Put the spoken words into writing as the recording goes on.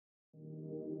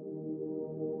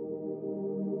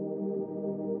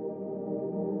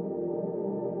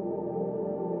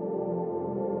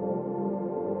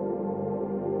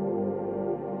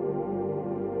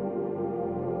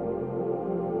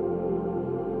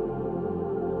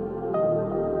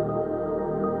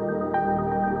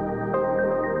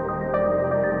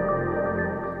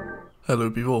Hello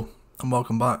people, and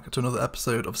welcome back to another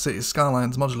episode of Cities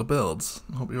Skylines Modular Builds.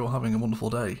 I hope you're all having a wonderful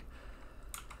day.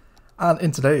 And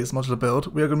in today's modular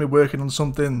build, we are going to be working on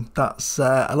something that's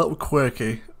a little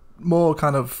quirky, more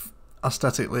kind of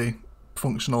aesthetically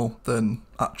functional than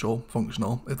actual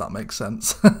functional, if that makes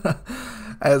sense.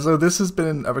 So this has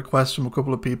been a request from a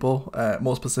couple of people,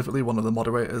 more specifically one of the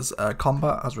moderators,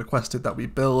 Combat, has requested that we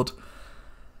build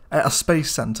a space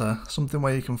centre, something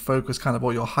where you can focus kind of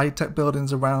all your high-tech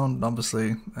buildings around, and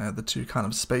obviously the two kind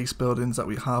of space buildings that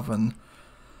we have, and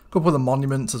a couple of the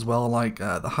monuments as well, like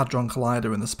the Hadron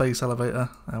Collider and the space elevator.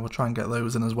 We'll try and get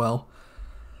those in as well.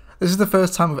 This is the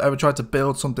first time I've ever tried to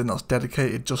build something that's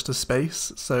dedicated just to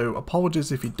space, so apologies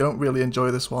if you don't really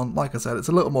enjoy this one. Like I said, it's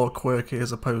a little more quirky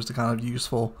as opposed to kind of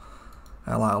useful,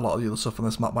 like a lot of the other stuff on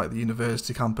this map, like the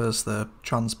university campus, the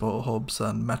transport hubs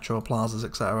and metro plazas,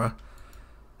 etc.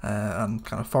 And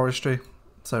kind of forestry.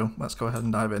 So let's go ahead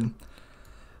and dive in.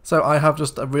 So I have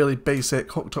just a really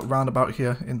basic hooked up roundabout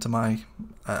here into my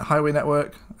highway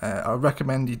network. I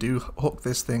recommend you do hook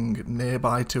this thing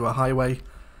nearby to a highway.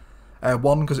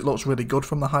 One, because it looks really good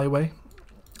from the highway,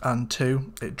 and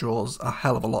two, it draws a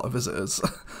hell of a lot of visitors.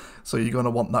 So you're going to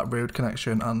want that road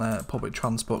connection and public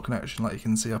transport connection. Like you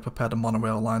can see, I prepared a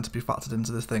monorail line to be factored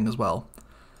into this thing as well.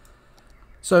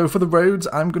 So for the roads,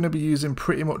 I'm going to be using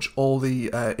pretty much all the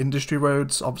industry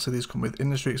roads. Obviously these come with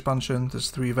industry expansion.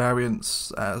 There's three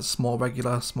variants, small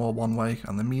regular, small one-way,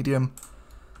 and the medium.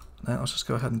 Now let's just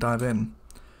go ahead and dive in.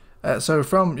 So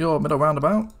from your middle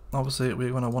roundabout, obviously we're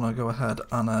going to want to go ahead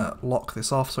and lock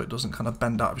this off so it doesn't kind of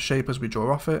bend out of shape as we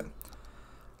draw off it.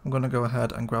 I'm going to go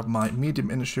ahead and grab my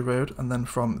medium industry road, and then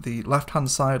from the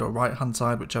left-hand side or right-hand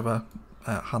side, whichever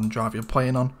hand drive you're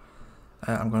playing on,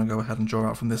 I'm going to go ahead and draw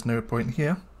out from this node point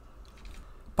here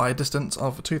by a distance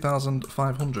of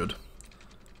 2,500.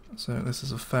 So this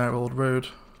is a fair old road,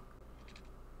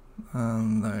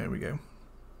 and there we go.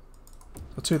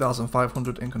 So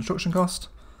 2,500 in construction cost.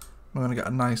 We're going to get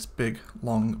a nice big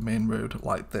long main road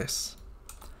like this.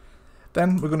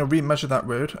 Then we're going to remeasure that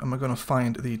road, and we're going to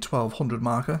find the 1,200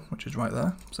 marker, which is right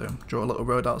there. So draw a little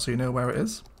road out so you know where it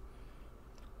is.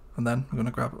 And then we're going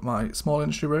to grab my small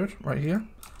industry road right here.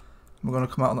 We're going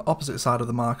to come out on the opposite side of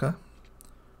the marker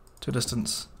to a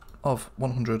distance of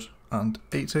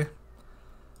 180. Then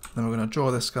we're going to draw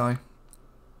this guy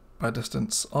by a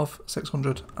distance of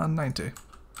 690.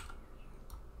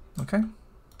 Okay,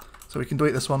 so we can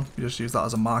delete this one. We just use that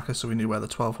as a marker so we knew where the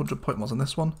 1200 point was on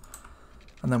this one.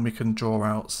 And then we can draw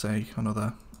out, say,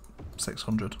 another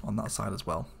 600 on that side as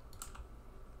well.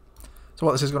 So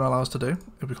what this is going to allow us to do,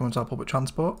 if we come into our public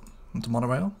transport, into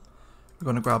monorail, we're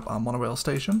going to grab our monorail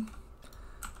station.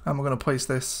 And we're going to place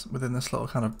this within this little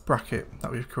kind of bracket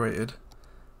that we've created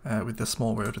with the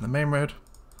small road and the main road.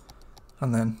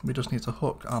 And then we just need to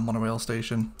hook our monorail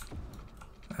station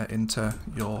into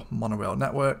your monorail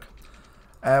network.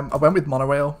 I went with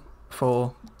monorail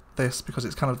for this because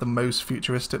it's kind of the most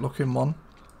futuristic looking one.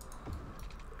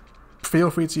 Feel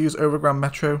free to use overground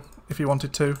metro if you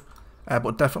wanted to,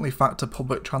 but definitely factor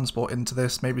public transport into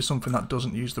this. Maybe something that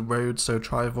doesn't use the road, so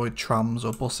try avoid trams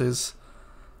or buses.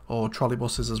 Or trolley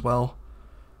buses as well.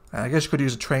 I guess you could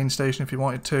use a train station if you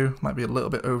wanted to. Might be a little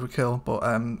bit overkill, but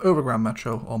overground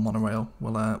metro or monorail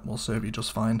will serve you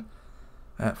just fine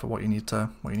for what you need to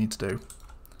do.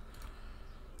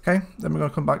 Okay, then we're going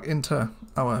to come back into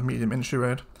our medium industry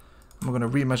road, and we're going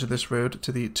to remeasure this road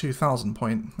to the 2,000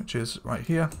 point, which is right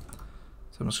here.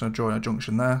 So I'm just going to draw a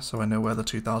junction there, so I know where the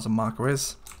 2,000 marker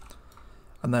is.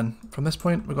 And then from this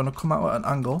point, we're going to come out at an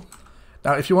angle.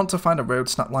 Now if you want to find a road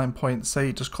snapline point,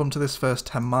 say just come to this first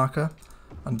 10 marker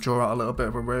and draw out a little bit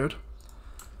of a road.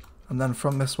 And then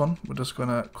from this one, we're just going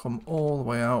to come all the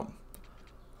way out.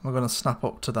 We're going to snap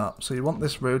up to that. So you want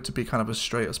this road to be kind of as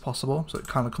straight as possible, so it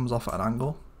kind of comes off at an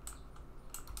angle.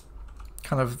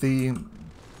 Kind of the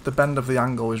bend of the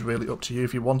angle is really up to you.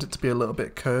 If you want it to be a little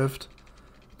bit curved,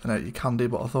 then you can do,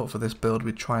 but I thought for this build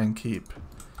we'd try and keep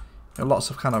lots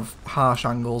of kind of harsh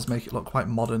angles, make it look quite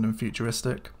modern and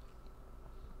futuristic.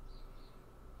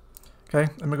 Okay,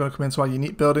 and we're going to come into our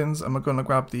unique buildings, and we're going to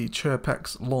grab the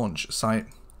Chirpex launch site,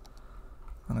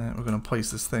 and then we're going to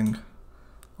place this thing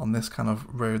on this kind of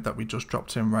road that we just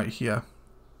dropped in right here.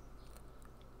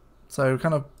 So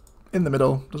kind of in the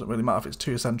middle, doesn't really matter if it's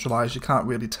too centralized, you can't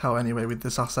really tell anyway with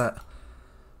this asset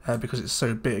because it's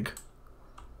so big.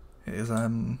 It is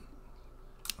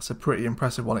it's a pretty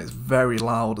impressive one. It's very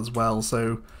loud as well,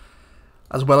 so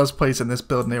as well as placing this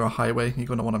build near a highway, you're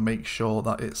going to want to make sure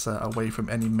that it's away from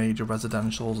any major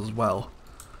residentials as well.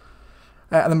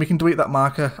 And then we can delete that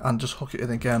marker and just hook it in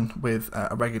again with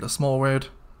a regular small road.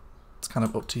 It's kind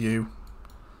of up to you.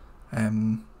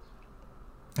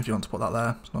 if you want to put that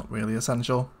there. It's not really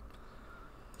essential.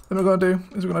 Then what we're going to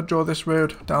do is we're going to draw this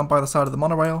road down by the side of the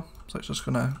monorail. So it's just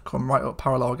going to come right up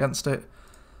parallel against it.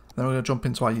 Then we're going to jump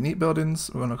into our unique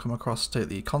buildings. We're going to come across to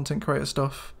the content creator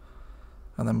stuff.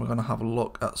 And then we're going to have a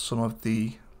look at some of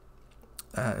the,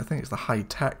 I think it's the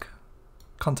high-tech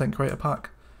content creator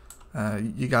pack.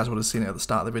 You guys would have seen it at the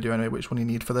start of the video anyway, which one you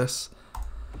need for this.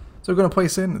 So we're going to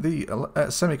place in the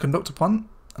semiconductor plant.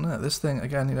 And this thing,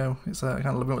 again, you know, it's kind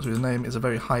of living up to his name, is a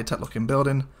very high-tech looking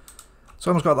building.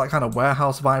 So almost got that kind of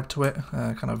warehouse vibe to it,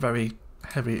 kind of very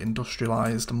heavy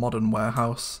industrialized modern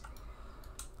warehouse.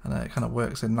 And it kind of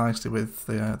works in nicely with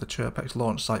the Chirpex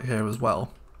launch site here as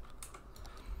well.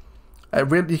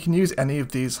 Really, you can use any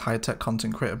of these high-tech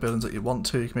content creator buildings that you want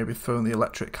to. You can maybe throw in the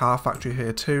electric car factory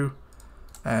here too.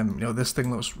 You know, this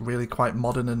thing looks really quite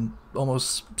modern and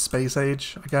almost space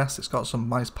age, I guess. It's got some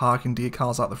nice parking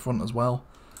decals out the front as well.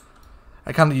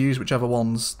 I kind of use whichever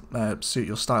ones suit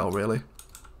your style, really.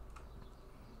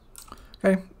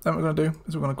 Okay, then what we're going to do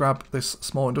is we're going to grab this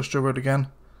small industrial road again,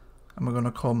 and we're going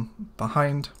to come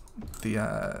behind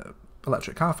the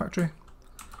electric car factory.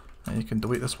 And you can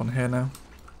delete this one here now.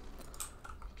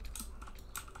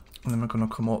 And then we're going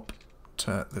to come up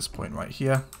to this point right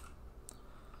here.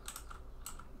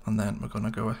 And then we're going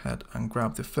to go ahead and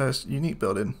grab the first unique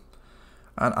building.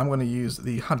 And I'm going to use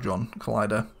the Hadron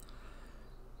Collider.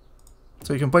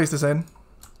 So you can place this in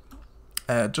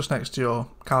just next to your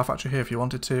car factory here if you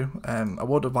wanted to. I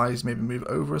would advise maybe move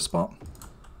over a spot.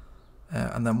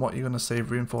 And then what you're going to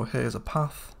save room for here is a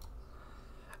path.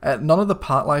 None of the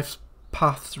park life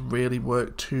paths really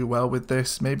work too well with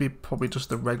this. Maybe probably just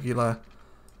the regular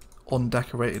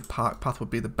undecorated park path would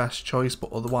be the best choice,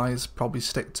 but otherwise probably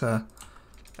stick to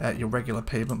your regular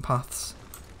pavement paths.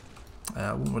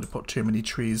 I wouldn't really put too many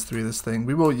trees through this thing.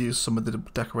 We will use some of the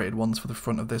decorated ones for the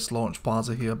front of this launch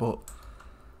plaza here, but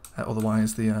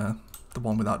otherwise the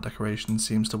one without decoration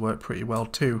seems to work pretty well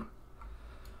too.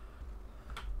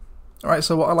 Alright,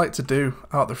 so what I like to do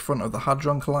out the front of the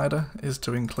Hadron Collider is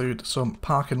to include some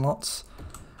parking lots.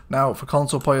 Now, for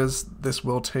console players, this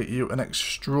will take you an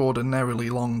extraordinarily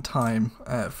long time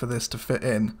for this to fit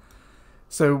in.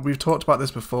 So we've talked about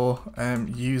this before,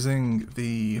 using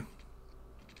the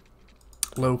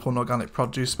local and organic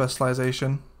produce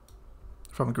specialization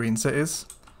from Green Cities.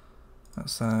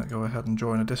 Let's go ahead and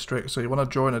draw in a district. So you want to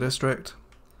draw in a district,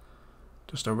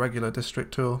 just a regular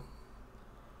district tool.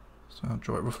 So I'll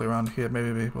draw it roughly around here.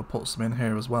 Maybe we'll put some in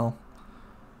here as well.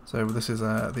 So this is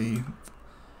the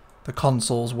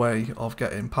console's way of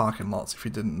getting parking lots, if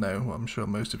you didn't know. Well, I'm sure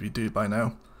most of you do by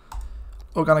now.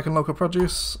 Organic and local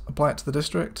produce, apply it to the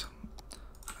district,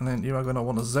 and then you are going to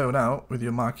want to zone out with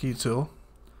your marquee tool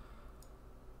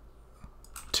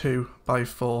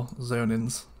 2x4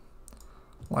 zonings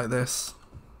like this.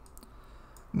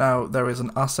 Now there is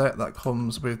an asset that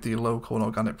comes with the local and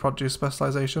organic produce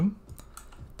specialization.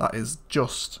 That is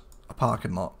just a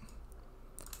parking lot.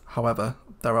 However,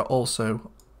 there are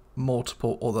also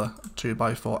multiple other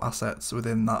 2x4 assets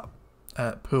within that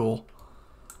pool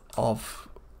of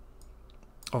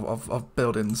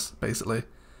buildings, basically,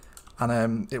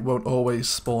 and it won't always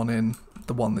spawn in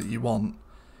the one that you want.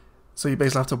 So you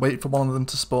basically have to wait for one of them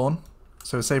to spawn.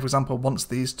 So say for example, once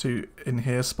these two in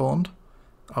here spawned,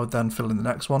 I would then fill in the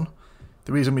next one.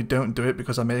 The reason we don't do it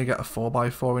because I may get a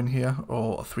 4x4 in here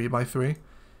or a 3x3.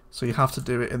 So you have to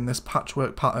do it in this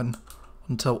patchwork pattern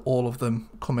until all of them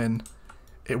come in.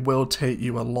 It will take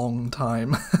you a long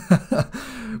time.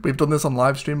 We've done this on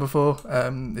live stream before.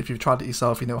 If you've tried it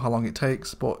yourself, you know how long it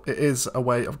takes, but it is a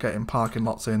way of getting parking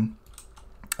lots in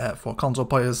for console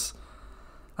players.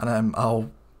 And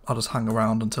I'll just hang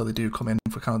around until they do come in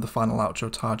for kind of the final outro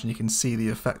charge, and you can see the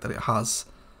effect that it has,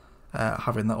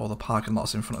 having all the parking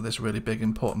lots in front of this really big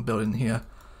important building here.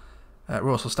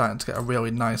 We're also starting to get a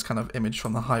really nice kind of image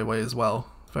from the highway as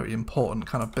well. Very important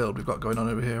kind of build we've got going on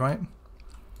over here, right?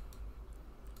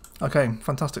 Okay,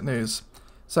 fantastic news.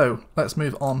 So let's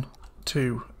move on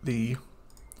to the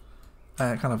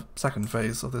kind of second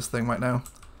phase of this thing right now.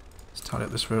 Let's tidy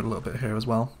up this road a little bit here as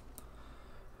well.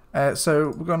 So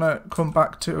we're going to come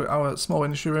back to our small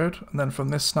industry road, and then from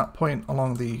this snap point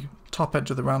along the top edge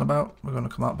of the roundabout, we're going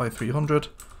to come out by 300,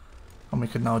 and we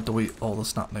can now delete all the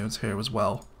snap nodes here as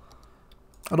well.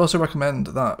 I'd also recommend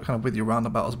that kind of with your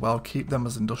roundabout as well, keep them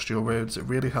as industrial roads. It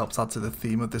really helps add to the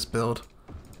theme of this build,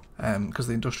 because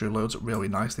the industrial roads are really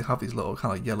nice. They have these little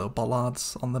kind of yellow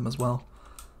bollards on them as well.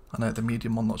 I know the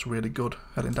medium one looks really good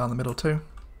heading down the middle too.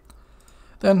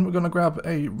 Then we're going to grab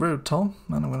a road toll,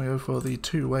 and I'm going to go for the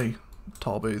two-way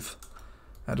toll booth,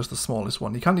 just the smallest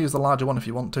one. You can use the larger one if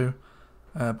you want to,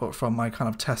 but from my kind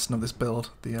of testing of this build,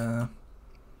 the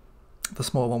The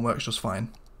small one works just fine.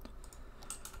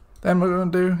 Then what we're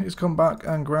going to do is come back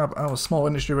and grab our small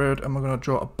industry road, and we're going to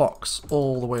draw a box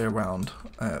all the way around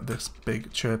this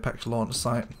big Chirpex launch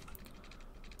site.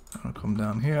 I'm going to come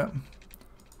down here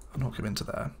and hook him into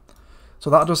there. So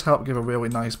that does help give a really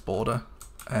nice border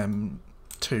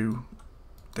to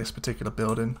this particular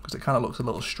building, because it kind of looks a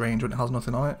little strange when it has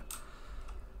nothing on it.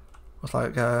 Looks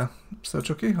like Sir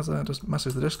Chucky has just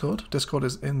messaged the Discord. Discord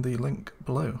is in the link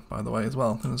below, by the way, as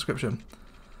well, in the description.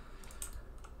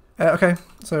 Okay,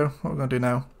 so what we're going to do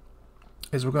now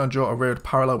is we're going to draw a road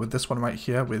parallel with this one right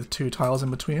here with 2 tiles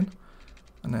in between.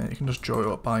 And then you can just draw it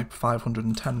up by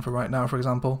 510 for right now, for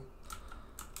example.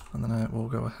 And then we'll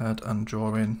go ahead and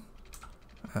draw in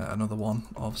another one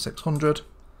of 600.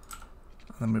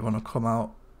 And then we want to come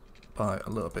out by a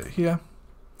little bit here.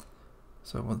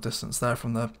 So the distance there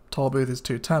from the toll booth is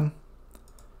 210.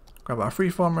 Grab our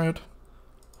freeform road,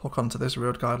 hook onto this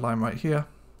road guideline right here.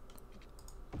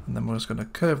 And then we're just going to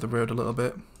curve the road a little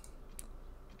bit.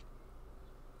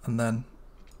 And then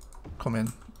come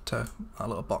in to our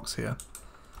little box here.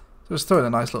 So just throw in a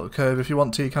nice little curve. If you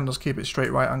want to, you can just keep it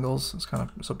straight right angles.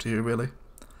 It's up to you, really.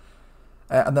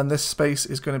 And then this space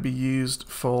is going to be used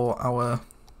for our...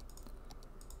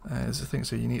 I think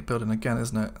it's a unique building again,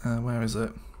 isn't it? Where is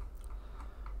it?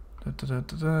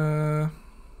 Here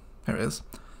it is.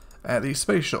 The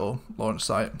space shuttle launch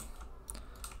site.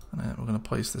 And we're going to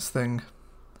place this thing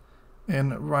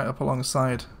in right up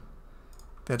alongside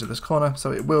the edge of this corner.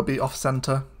 So it will be off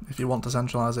center. If you want to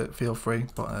centralize it, feel free.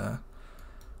 But I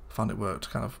found it worked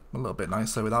kind of a little bit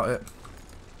nicer without it.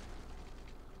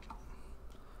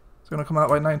 It's going to come out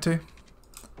by 90.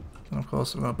 And of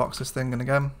course we're going to box this thing in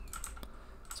again.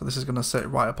 So this is going to sit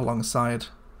right up alongside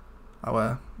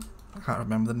our, I can't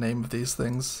remember the name of these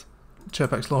things,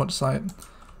 Chirpex launch site.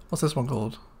 What's this one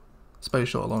called? Space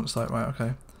shuttle launch site, right,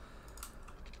 okay.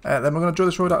 Then we're going to draw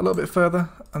this road out a little bit further,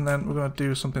 and then we're going to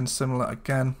do something similar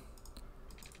again.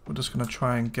 We're just going to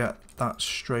try and get that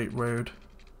straight road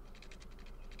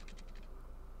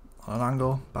on an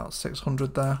angle, about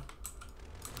 600 there.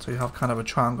 So you have kind of a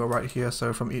triangle right here,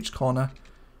 so from each corner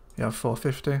you have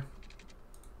 450,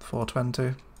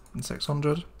 420 and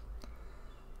 600.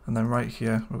 And then right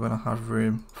here we're going to have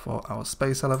room for our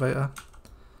space elevator,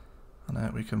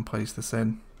 and we can place this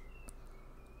in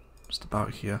just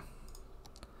about here.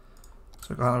 So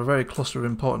we've got a very cluster of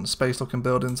important space looking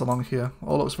buildings along here.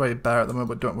 All looks very bare at the moment,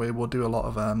 but don't worry, we'll do a lot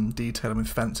of detailing with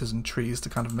fences and trees to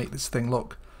kind of make this thing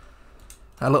look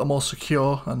a little more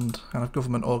secure and kind of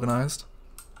government organised.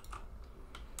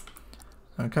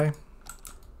 Okay,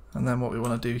 and then what we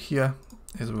want to do here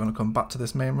is we're going to come back to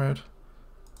this main road.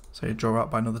 So you draw out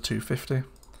by another 250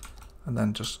 and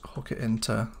then just hook it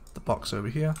into the box over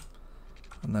here,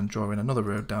 and then draw in another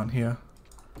road down here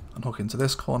and hook into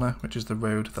this corner, which is the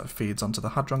road that feeds onto the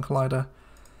Hadron Collider.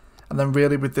 And then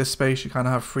really with this space you kind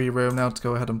of have free roam now to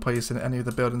go ahead and place in any of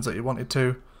the buildings that you wanted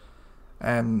to.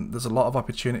 There's a lot of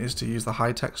opportunities to use the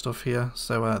high-tech stuff here,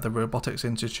 so the Robotics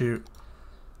Institute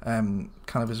kind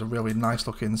of is a really nice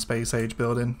looking space age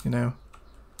building, you know.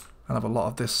 Kind of a lot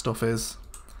of this stuff is.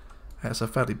 It's a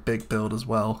fairly big build as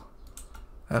well.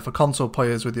 For console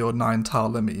players with your 9 tile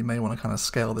limit, you may want to kind of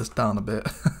scale this down a bit.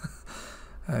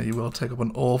 You will take up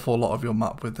an awful lot of your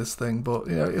map with this thing, but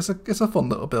yeah, it's a fun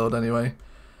little build anyway.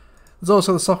 There's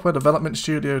also the software development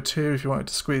studio too. If you wanted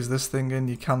to squeeze this thing in,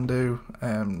 you can do.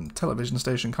 Television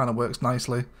station kind of works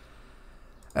nicely.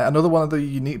 Another one of the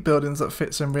unique buildings that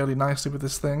fits in really nicely with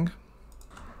this thing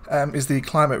is the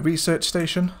climate research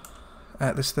station.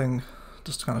 This thing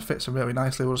just kind of fits in really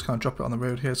nicely. We'll just kind of drop it on the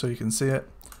road here so you can see it.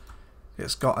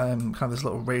 It's got kind of this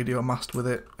little radio mast with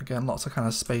it. Again, lots of kind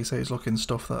of space age looking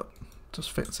stuff that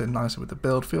just fits in nicely with the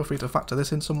build. Feel free to factor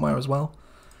this in somewhere as well.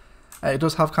 It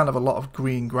does have kind of a lot of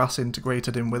green grass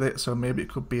integrated in with it, so maybe it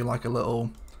could be like a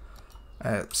little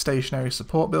stationary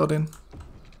support building.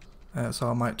 So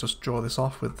I might just draw this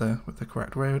off with the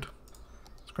correct road.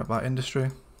 Let's grab that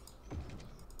industry.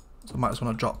 So I might just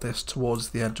want to drop this towards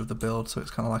the edge of the build, so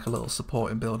it's kind of like a little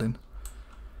supporting building.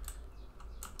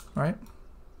 Right?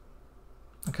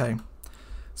 Okay.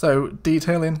 So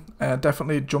detailing,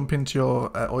 definitely jump into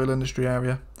your oil industry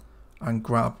area and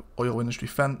grab oil industry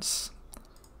fence.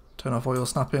 Turn off oil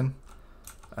snapping.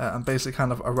 And basically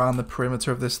kind of around the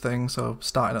perimeter of this thing, so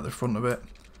starting at the front of it,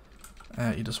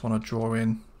 you just want to draw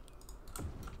in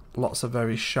lots of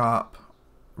very sharp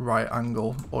right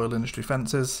angle oil industry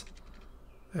fences.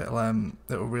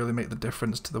 It'll really make the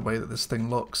difference to the way that this thing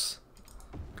looks,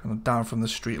 kind of down from the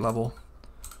street level.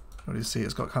 You see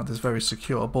it's got kind of this very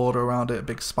secure border around it, a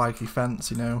big spiky fence,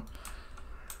 you know.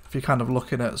 If you're kind of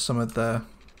looking at some of the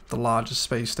the largest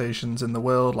space stations in the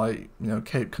world, like, you know,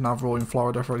 Cape Canaveral in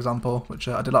Florida, for example, which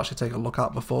I did actually take a look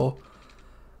at before,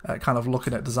 kind of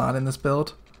looking at designing this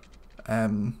build.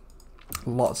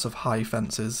 Lots of high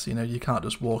fences, you know, you can't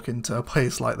just walk into a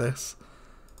place like this.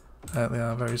 They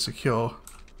are very secure.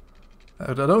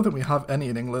 I don't think we have any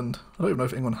in England. I don't even know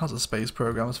if England has a space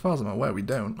program. As far as I'm aware, we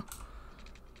don't.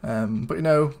 But you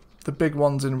know, the big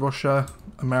ones in Russia,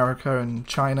 America and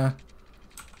China,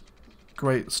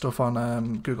 great stuff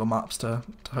on Google Maps to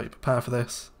help you prepare for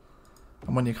this.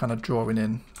 And when you're kind of drawing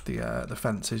in the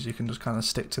fences, you can just kind of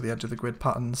stick to the edge of the grid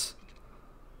patterns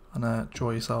and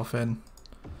draw yourself in.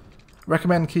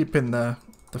 Recommend keeping the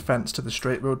fence to the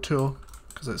straight road tool,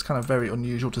 because it's kind of very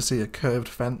unusual to see a curved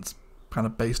fence kind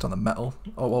of based on the metal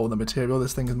or the material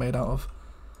this thing is made out of.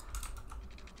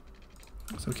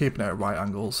 So keeping it at right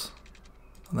angles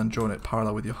and then drawing it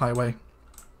parallel with your highway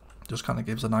just kind of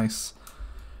gives a nice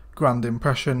grand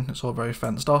impression. It's all very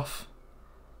fenced off,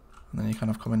 and then you kind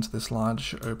of come into this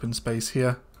large open space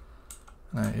here.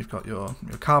 You've got your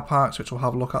car parks, which we'll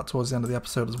have a look at towards the end of the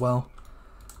episode as well.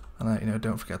 And you know,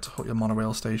 don't forget to hook your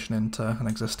monorail station into an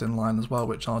existing line as well,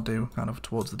 which I'll do kind of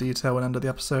towards the detail and end of the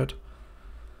episode.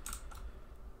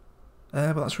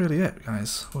 But that's really it,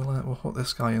 guys. We'll hook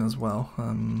this guy in as well.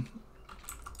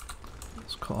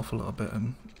 Let's cut off a little bit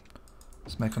and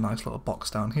let's make a nice little box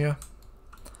down here.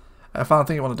 Final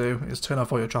thing you want to do is turn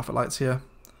off all your traffic lights here,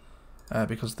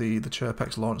 because the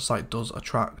Chirpex launch site does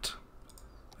attract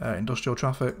industrial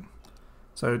traffic.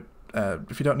 So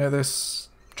if you don't know this,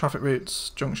 traffic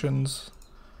routes, junctions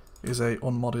is a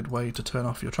unmodded way to turn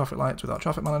off your traffic lights without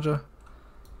Traffic Manager.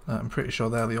 I'm pretty sure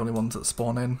they're the only ones that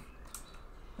spawn in.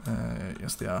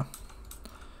 Yes, they are.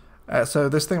 So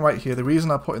this thing right here, the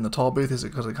reason I put in the toll booth is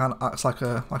because it kind of acts like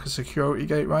a security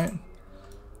gate, right?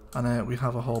 And we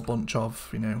have a whole bunch of,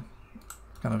 you know,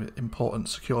 kind of important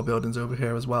secure buildings over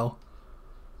here as well.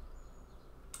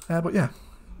 But yeah,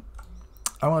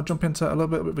 I want to jump into a little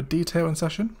bit of a detailing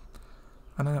session,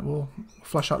 and we'll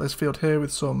flesh out this field here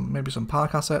with maybe some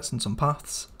park assets and some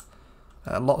paths.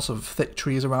 Lots of thick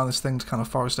trees around this thing to kind of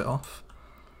forest it off.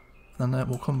 Then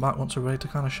we'll come back once we're ready to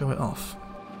kind of show it off.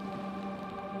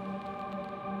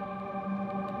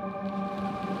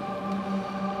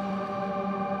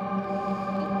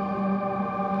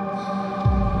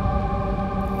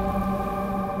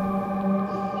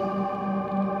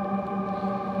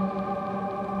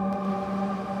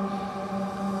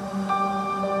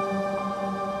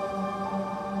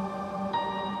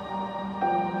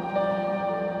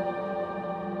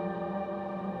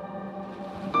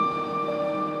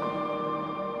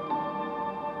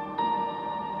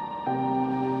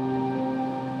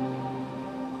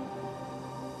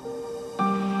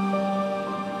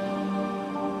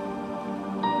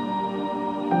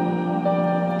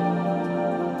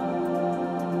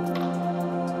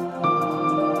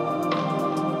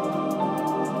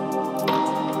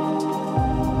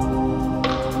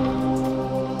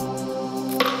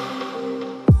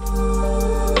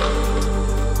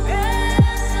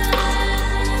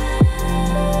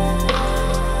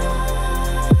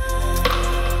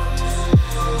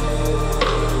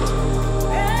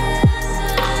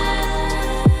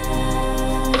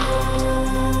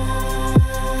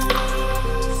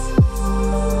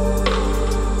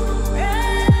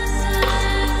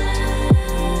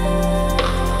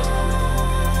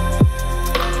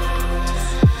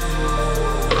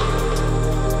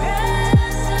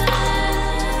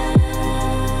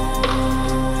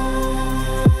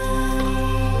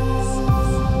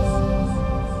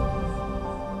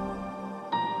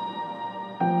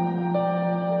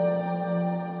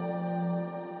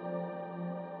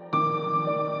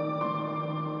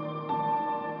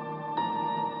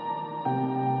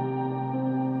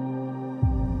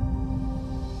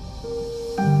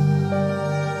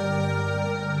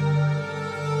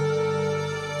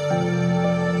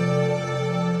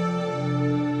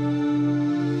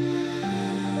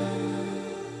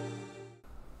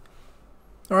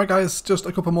 Alright guys, just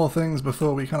a couple more things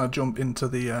before we kind of jump into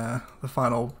the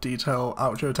final detail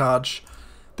outro tag.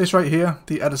 This right here,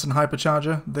 the Edison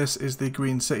Hypercharger, this is the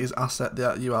Green Cities asset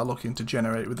that you are looking to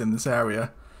generate within this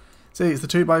area. See, it's the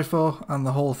 2x4 and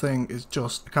the whole thing is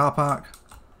just a car park.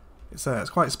 It's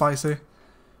quite spicy.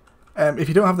 If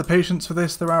you don't have the patience for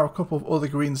this, there are a couple of other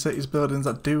Green Cities buildings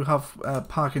that do have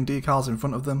parking decals in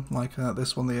front of them, like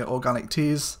this one, the Organic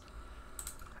Teas.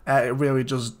 It really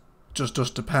just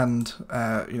depend,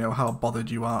 you know, how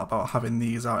bothered you are about having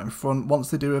these out in front.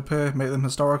 Once they do appear, make them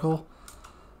historical,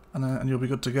 and you'll be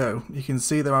good to go. You can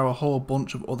see there are a whole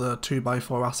bunch of other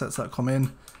 2x4 assets that come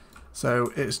in,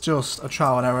 so it's just a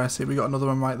trial and error. See, we got another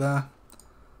one right there,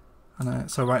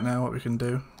 And so right now what we can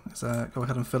do is go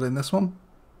ahead and fill in this one.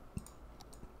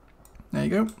 There you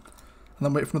go. And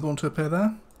then wait for another one to appear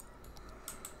there.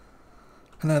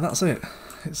 And that's it.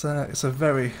 It's a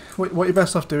very... What you're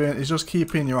best off doing is just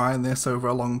keeping your eye on this over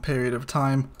a long period of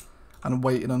time and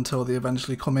waiting until they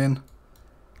eventually come in.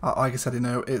 Like I said, you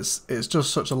know, it's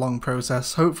just such a long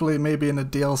process. Hopefully maybe in a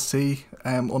DLC,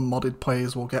 unmodded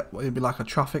players will get maybe like a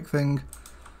traffic thing.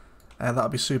 That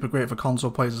would be super great for console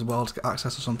players as well, to get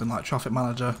access to something like Traffic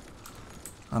Manager.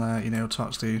 And, you know, to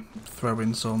actually throw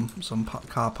in some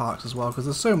car parks as well, because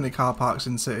there's so many car parks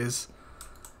in cities,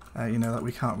 you know, that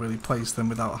we can't really place them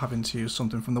without having to use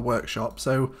something from the workshop.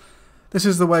 So this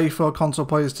is the way for console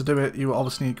players to do it. You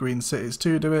obviously need green cities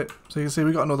to do it. So you can see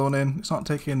we got another one in. It's not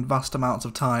taking vast amounts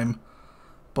of time,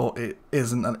 but it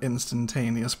isn't an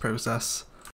instantaneous process.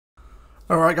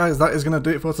 Alright guys, that is going to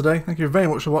do it for today. Thank you very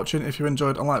much for watching. If you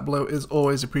enjoyed, a like below is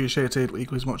always appreciated.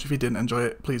 Equally as much if you didn't enjoy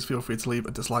it, please feel free to leave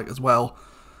a dislike as well.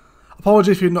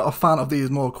 Apologies if you're not a fan of these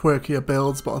more quirkier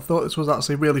builds, but I thought this was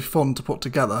actually really fun to put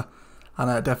together.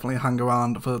 And definitely hang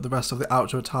around for the rest of the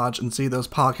outro Taj and see those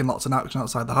parking lots in action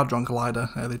outside the Hadron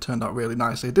Collider. They turned out really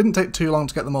nicely. It didn't take too long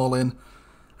to get them all in,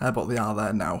 but they are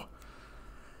there now.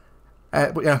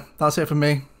 But yeah, that's it from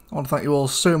me. I want to thank you all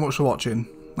so much for watching,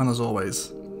 and as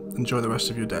always, enjoy the rest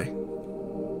of your day.